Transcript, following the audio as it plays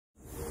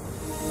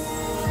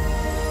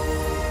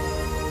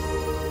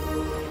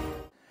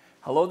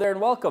Hello there and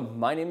welcome.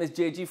 My name is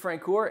JG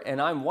Francoeur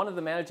and I'm one of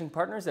the managing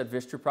partners at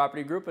Visture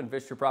Property Group and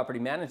Visture Property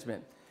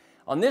Management.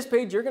 On this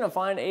page, you're going to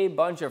find a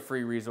bunch of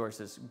free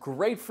resources.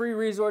 Great free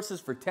resources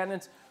for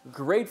tenants,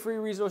 great free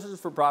resources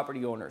for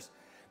property owners.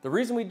 The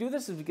reason we do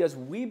this is because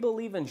we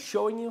believe in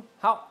showing you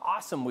how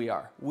awesome we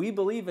are. We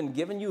believe in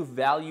giving you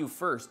value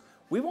first.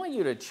 We want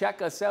you to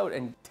check us out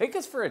and take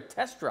us for a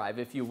test drive,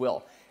 if you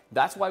will.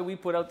 That's why we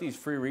put out these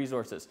free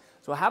resources.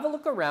 So have a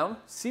look around,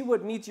 see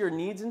what meets your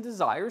needs and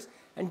desires,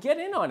 and get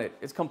in on it.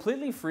 It's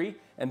completely free,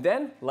 and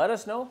then let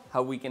us know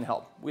how we can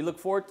help. We look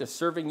forward to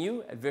serving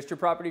you at Visture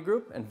Property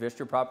Group and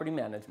Visture Property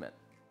Management.